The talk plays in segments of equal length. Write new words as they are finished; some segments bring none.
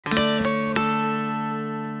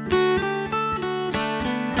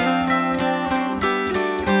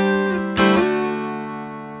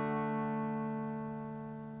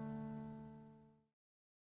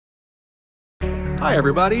Hi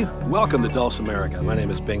everybody, welcome to Dulcimerica. My name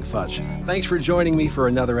is Futch. Thanks for joining me for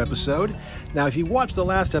another episode. Now if you watched the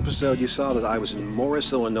last episode, you saw that I was in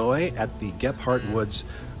Morris, Illinois at the Gephardt Woods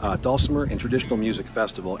Dulcimer and Traditional Music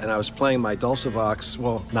Festival, and I was playing my DulciVox,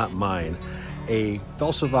 well, not mine, a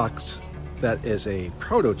DulciVox that is a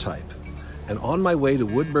prototype. And on my way to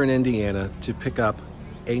Woodburn, Indiana to pick up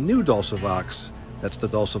a new DulciVox, that's the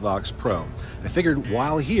DulciVox Pro. I figured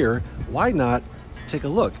while here, why not take a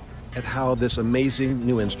look at how this amazing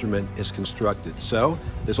new instrument is constructed. So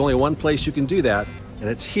there's only one place you can do that, and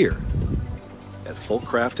it's here at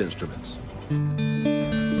Folkcraft Instruments.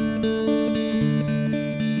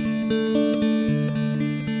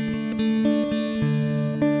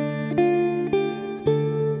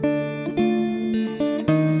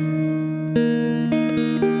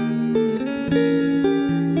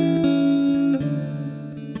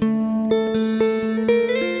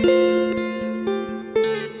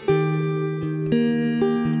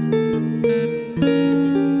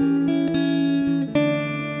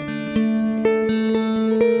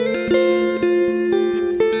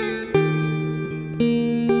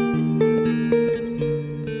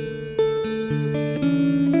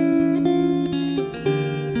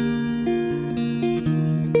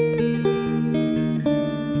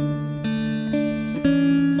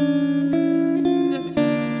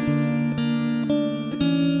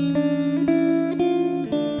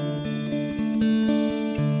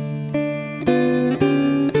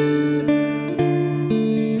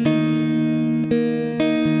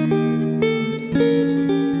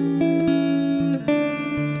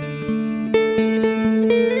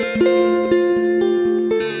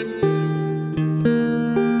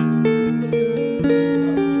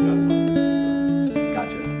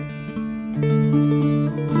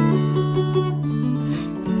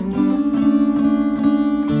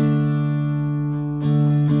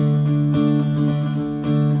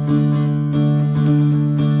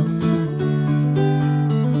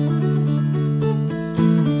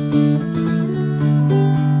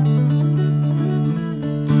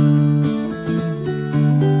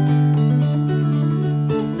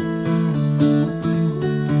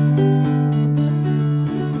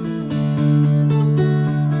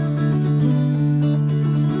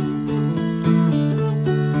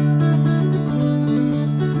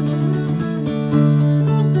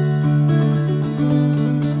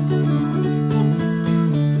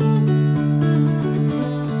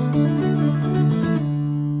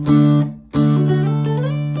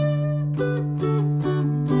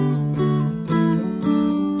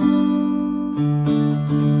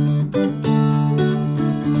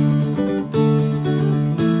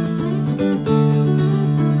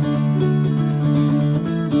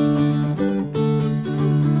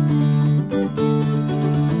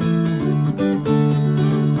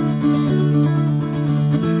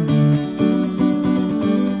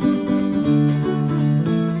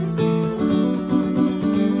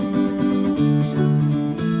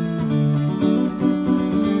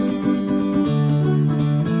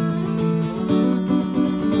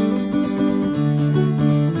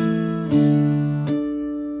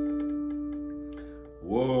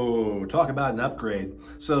 Talk about an upgrade.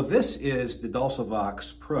 So this is the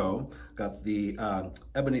DulciVox Pro. Got the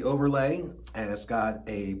ebony overlay, and it's got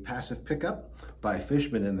a passive pickup by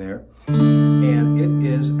Fishman in there. And it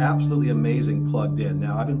is absolutely amazing plugged in.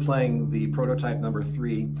 Now I've been playing the prototype number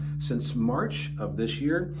 3 since March of this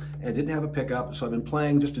year and didn't have a pickup, so I've been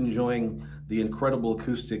playing, just enjoying the incredible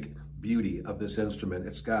acoustic beauty of this instrument.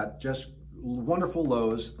 It's got just wonderful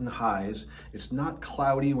lows and highs. It's not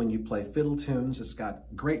cloudy when you play fiddle tunes. It's got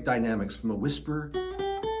great dynamics from a whisper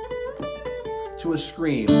to a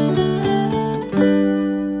scream.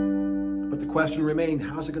 But the question remained,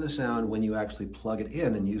 how's it going to sound when you actually plug it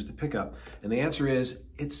in and use the pickup? And the answer is,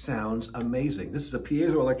 it sounds amazing. This is a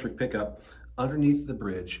piezoelectric pickup underneath the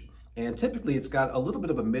bridge, and typically it's got a little bit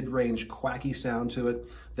of a mid-range quacky sound to it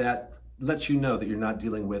that lets you know that you're not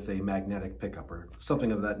dealing with a magnetic pickup or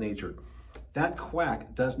something of that nature. That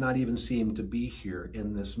quack does not even seem to be here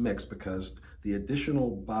in this mix because the additional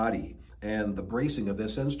body and the bracing of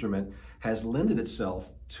this instrument has lended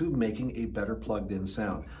itself to making a better plugged in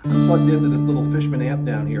sound. I'm plugged into this little Fishman amp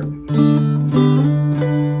down here,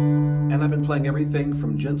 and I've been playing everything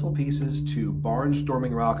from gentle pieces to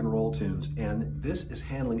barnstorming rock and roll tunes, and this is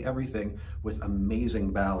handling everything with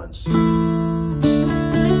amazing balance.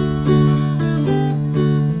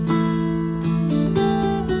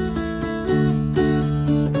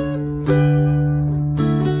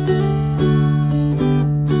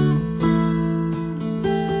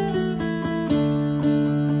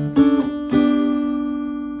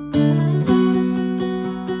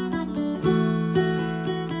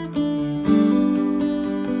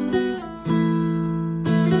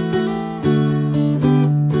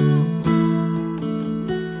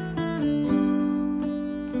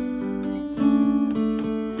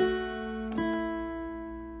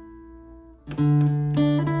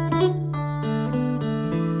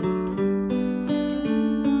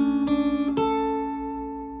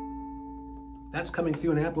 coming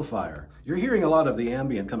through an amplifier. You're hearing a lot of the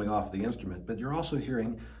ambient coming off the instrument, but you're also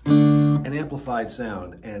hearing an amplified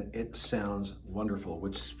sound, and it sounds wonderful,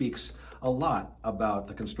 which speaks a lot about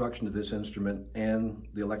the construction of this instrument and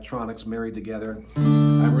the electronics married together.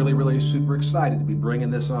 I'm really super excited to be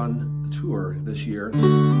bringing this on the tour this year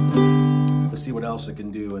to see what else it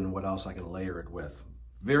can do and what else I can layer it with.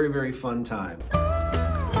 Very fun time.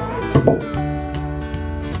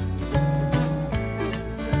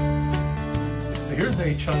 Here's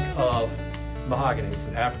a chunk of mahogany. It's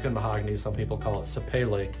an African mahogany. Some people call it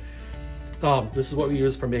sapele. This is what we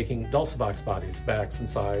use for making DulciVox bodies, backs and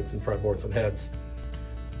sides and fretboards and heads.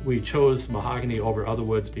 We chose mahogany over other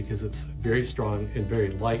woods because it's very strong and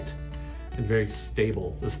very light and very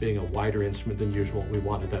stable. This being a wider instrument than usual, we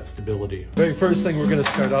wanted that stability. Very first thing we're going to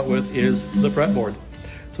start out with is the fretboard.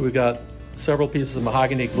 So we've got several pieces of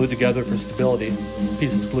mahogany glued together for stability.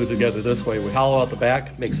 Pieces glued together this way. We hollow out the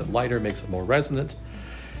back, makes it lighter, makes it more resonant.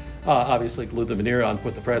 Obviously glue the veneer on,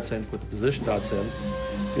 put the frets in, put the position dots in.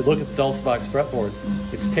 If you look at the DulciVox fretboard,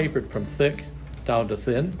 it's tapered from thick down to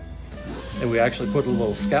thin. And we actually put a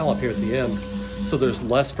little scallop here at the end, so there's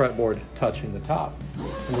less fretboard touching the top.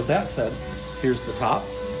 And with that said, here's the top.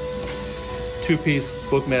 Two-piece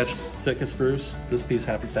book-matched Sitka spruce. This piece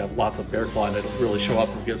happens to have lots of bear claw and it'll really show up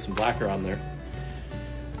and get some lacquer on there.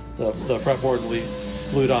 The fretboard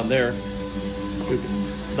glued on there.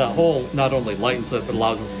 The hole not only lightens it, but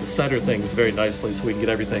allows us to center things very nicely so we can get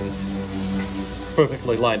everything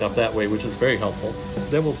perfectly lined up that way, which is very helpful.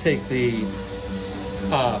 Then we'll take the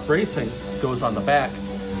bracing, goes on the back.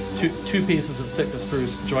 Two pieces of Sitka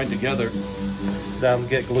spruce joined together. Them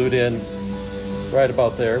get glued in right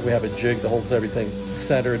about there. We have a jig that holds everything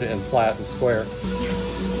centered and flat and square.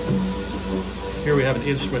 Here we have an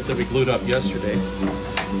instrument that we glued up yesterday.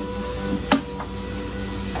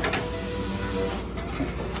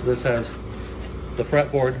 This has the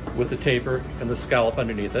fretboard with the taper and the scallop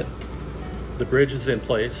underneath it. The bridge is in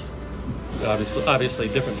place. Obviously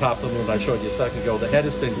different top than the one I showed you a second ago. The head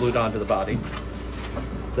has been glued onto the body.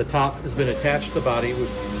 The top has been attached to the body.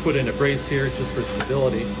 We've put in a brace here just for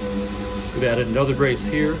stability. We've added another brace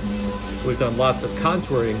here. We've done lots of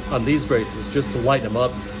contouring on these braces just to lighten them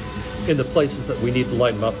up in the places that we need to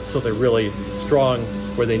lighten them up so they're really strong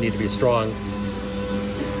where they need to be strong,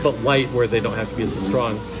 but light where they don't have to be so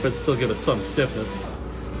strong, but still give us some stiffness.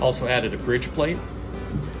 Also added a bridge plate,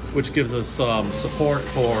 which gives us some support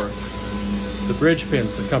for the bridge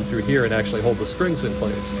pins that come through here and actually hold the strings in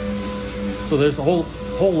place. So there's a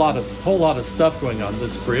whole lot of stuff going on.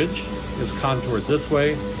 This bridge is contoured this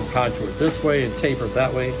way, contoured this way, and tapered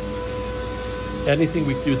that way. Anything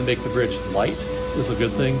we do to make the bridge light is a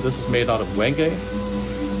good thing. This is made out of wenge.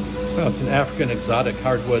 It's an African exotic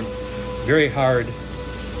hardwood, very hard,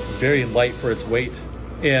 very light for its weight,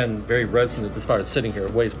 and very resonant as far as sitting here.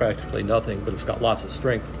 It weighs practically nothing, but it's got lots of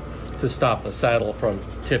strength to stop the saddle from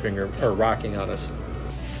tipping or rocking on us.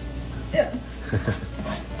 Yeah.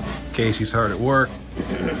 Casey's hard at work.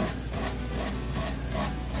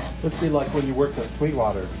 This would be like when you worked at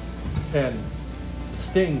Sweetwater and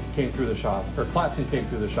Sting came through the shop, or Clapton came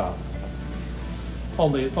through the shop.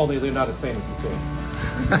 Only they're not as famous as Sting.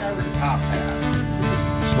 Never the top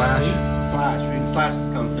hat. Slash. I mean, Slash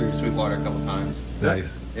has come through Sweetwater a couple times. Nice.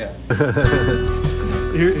 Yeah.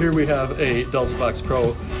 Here we have a DulciVox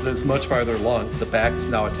Pro that's much farther along. The back is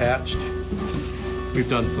now attached. We've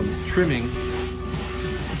done some trimming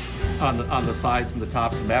on the sides and the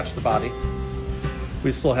top to match the body.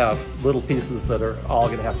 We still have little pieces that are all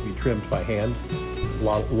going to have to be trimmed by hand. A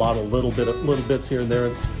lot of little bits here and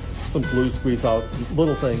there, some glue squeeze out, some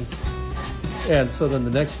little things. And so then the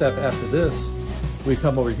next step after this, we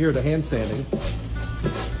come over here to hand sanding.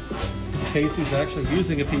 Casey's actually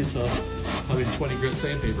using a piece of 120 grit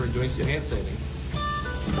sandpaper and doing some hand sanding.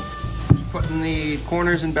 Putting the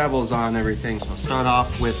corners and bevels on everything. So I'll start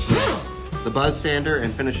off with the buzz sander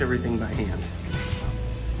and finish everything by hand.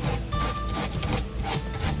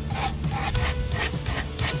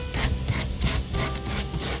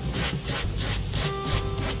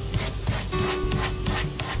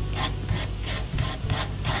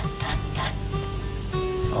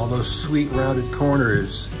 All those sweet rounded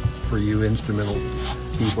corners for you instrumental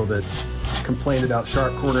people that complain about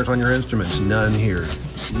sharp corners on your instruments. None here.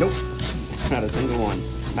 Nope, not a single one.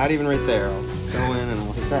 Not even right there. I'll go in and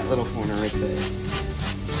I'll hit that little corner right there.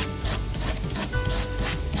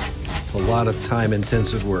 It's a lot of time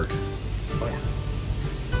intensive work.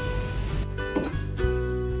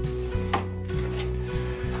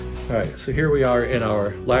 All right, so here we are in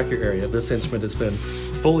our lacquer area. This instrument has been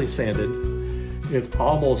fully sanded. It's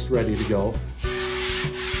almost ready to go.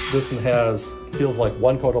 This one feels like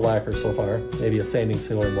one coat of lacquer so far, maybe a sanding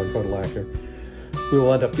sealer and one coat of lacquer. We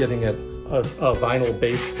will end up getting it a vinyl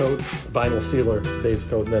base coat, vinyl sealer base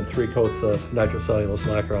coat, and then 3 coats of nitrocellulose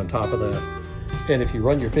lacquer on top of that. And if you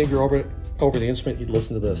run your finger over the instrument, you'd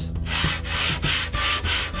listen to this.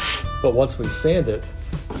 But once we sand it,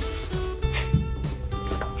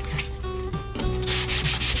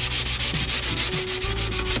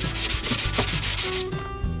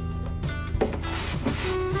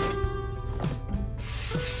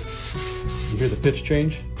 you hear the pitch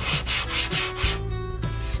change.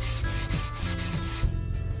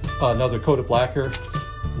 Another coat of lacquer,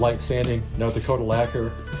 light sanding, another coat of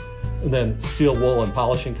lacquer, and then steel wool and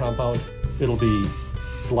polishing compound. It'll be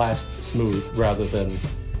glass smooth rather than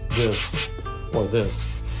this or this.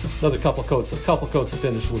 Another couple coats of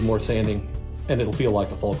finish with more sanding, and it'll feel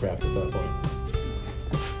like a Folkcraft at that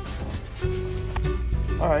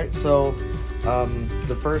point. All right, so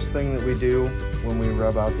the first thing that we do when we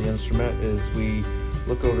rub out the instrument is we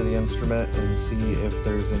look over the instrument and see if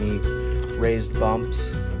there's any raised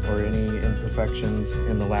bumps or any imperfections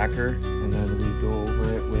in the lacquer, and then we go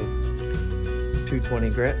over it with 220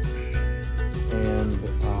 grit. And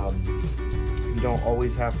you don't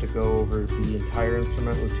always have to go over the entire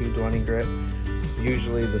instrument with 220 grit.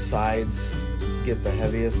 Usually the sides get the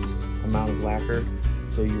heaviest amount of lacquer,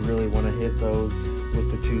 so you really want to hit those with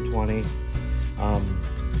the 220.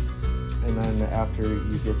 And then after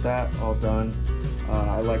you get that all done,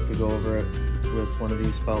 I like to go over it with one of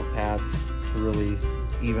these felt pads to really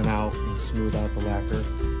even out and smooth out the lacquer.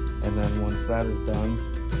 And then once that is done,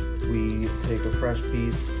 we take a fresh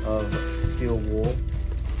piece of steel wool,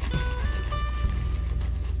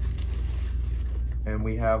 and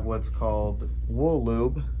we have what's called wool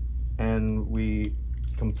lube, and we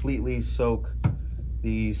completely soak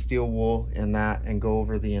the steel wool in that and go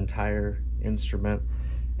over the entire instrument.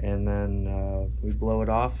 And then we blow it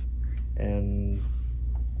off and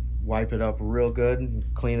wipe it up real good and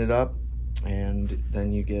clean it up, and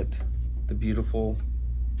then you get the beautiful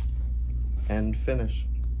end finish.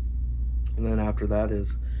 And then after that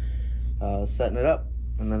is setting it up,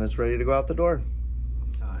 and then it's ready to go out the door.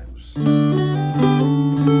 Times.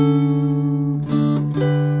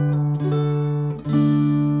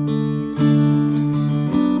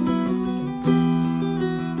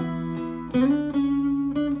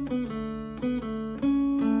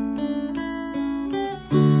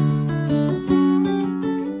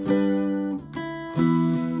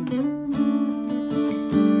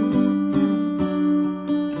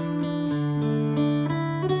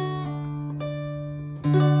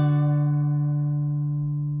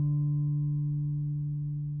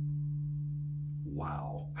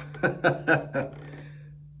 Wow.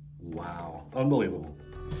 Wow. Unbelievable.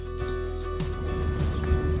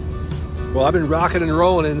 Well, I've been rocking and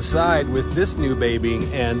rolling inside with this new baby,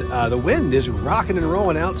 and the wind is rocking and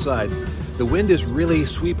rolling outside. The wind is really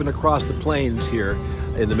sweeping across the plains here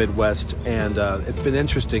in the Midwest, and it's been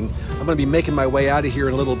interesting. I'm going to be making my way out of here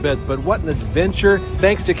in a little bit, but what an adventure.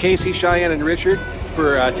 Thanks to Casey, Cheyenne, and Richard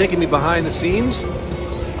for taking me behind the scenes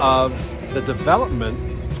of the development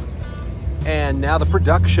and now the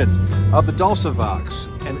production of the DulciVox.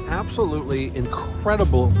 An absolutely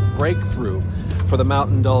incredible breakthrough for the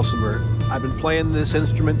mountain dulcimer. I've been playing this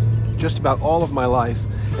instrument just about all of my life,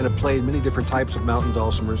 and have played many different types of mountain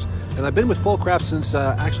dulcimers. And I've been with Folkcraft since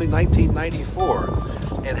actually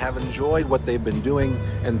 1994, and have enjoyed what they've been doing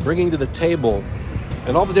and bringing to the table,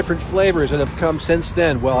 and all the different flavors that have come since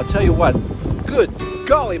then. Well, I'll tell you what, good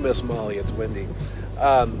golly, Miss Molly, it's windy.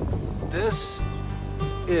 This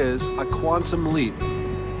is a quantum leap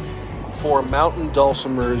for mountain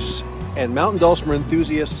dulcimers and mountain dulcimer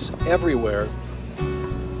enthusiasts everywhere.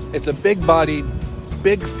 It's a big-bodied,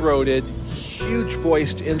 big-throated,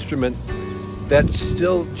 huge-voiced instrument that's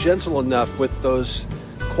still gentle enough with those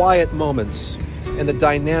quiet moments and the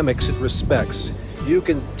dynamics it respects. You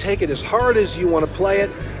can take it as hard as you want to play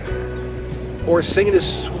it, or sing it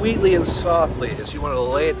as sweetly and softly as you want to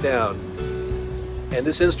lay it down. And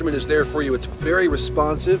this instrument is there for you. It's very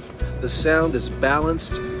responsive, the sound is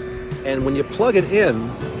balanced, and when you plug it in,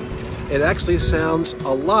 it actually sounds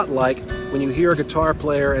a lot like when you hear a guitar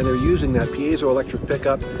player and they're using that piezoelectric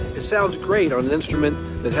pickup. It sounds great on an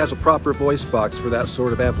instrument that has a proper voice box for that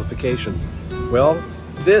sort of amplification. Well,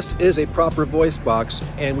 this is a proper voice box,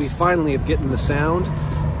 and we finally have gotten the sound,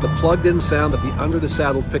 the plugged-in sound that the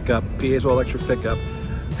under-the-saddle pickup, piezoelectric pickup,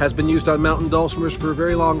 has been used on mountain dulcimers for a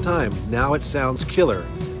very long time. Now it sounds killer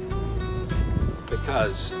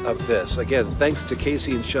because of this. Again, thanks to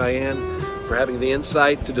Casey and Cheyenne for having the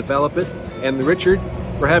insight to develop it, and Richard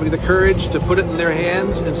for having the courage to put it in their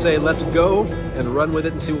hands and say, let's go, and run with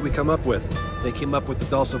it and see what we come up with. They came up with the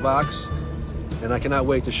DulciVox, and I cannot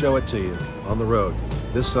wait to show it to you on the road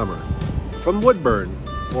this summer. From Woodburn,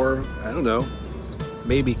 or I don't know,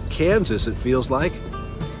 maybe Kansas it feels like.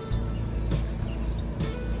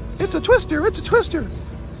 It's a twister, it's a twister.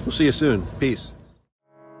 We'll see you soon. Peace.